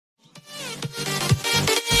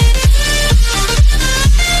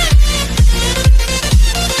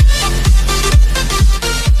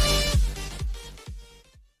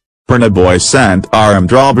Burna Boy sent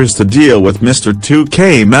armed robbers to deal with Mr.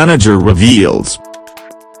 2K, manager reveals.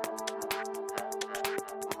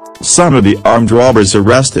 Some of the armed robbers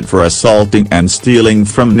arrested for assaulting and stealing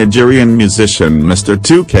from Nigerian musician Mr.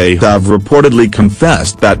 2K have reportedly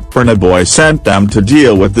confessed that Burna Boy sent them to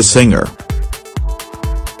deal with the singer.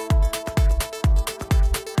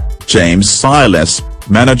 James Silas,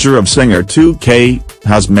 manager of singer 2K,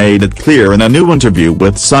 has made it clear in a new interview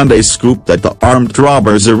with Sunday Scoop that the armed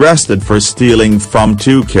robbers arrested for stealing from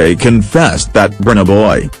 2K confessed that Burna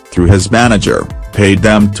Boy, through his manager, paid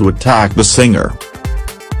them to attack the singer.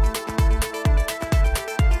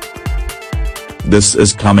 This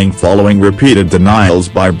is coming following repeated denials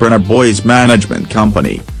by Burna Boy's management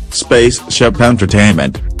company, Spaceship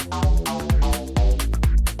Entertainment.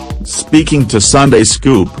 Speaking to Sunday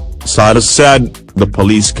Scoop, Silas said, "The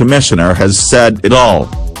police commissioner has said it all.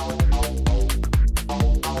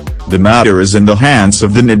 The matter is in the hands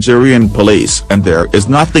of the Nigerian police and there is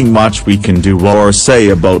nothing much we can do or say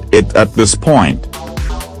about it at this point.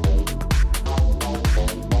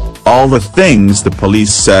 All the things the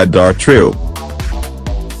police said are true.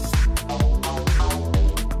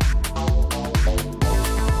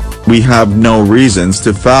 We have no reasons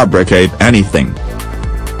to fabricate anything."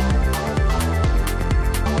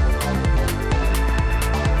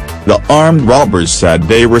 The armed robbers said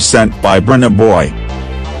they were sent by Burna Boy.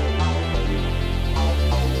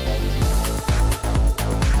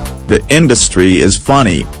 "The industry is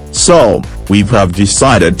funny, so we have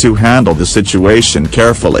decided to handle the situation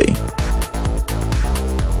carefully.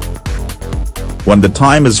 When the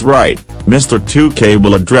time is right, Mr. 2K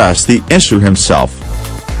will address the issue himself.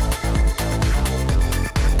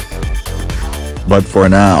 But for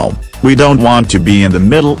now, we don't want to be in the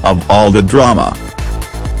middle of all the drama."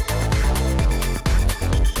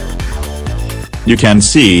 You can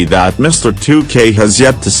see that Mr. 2K has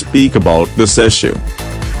yet to speak about this issue.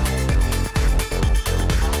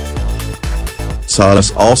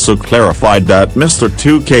 Silas also clarified that Mr.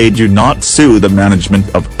 2K do not sue the management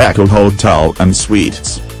of Echo Hotel and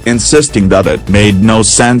Suites, insisting that it made no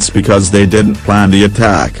sense because they didn't plan the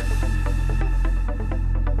attack.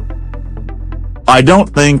 "I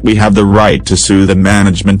don't think we have the right to sue the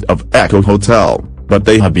management of Echo Hotel, but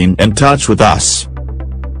they have been in touch with us.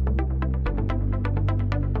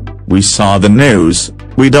 We saw the news,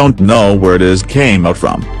 we don't know where it is came out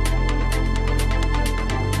from.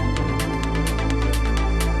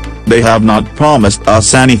 They have not promised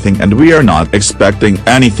us anything and we are not expecting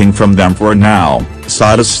anything from them for now,"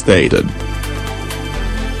 Silas stated.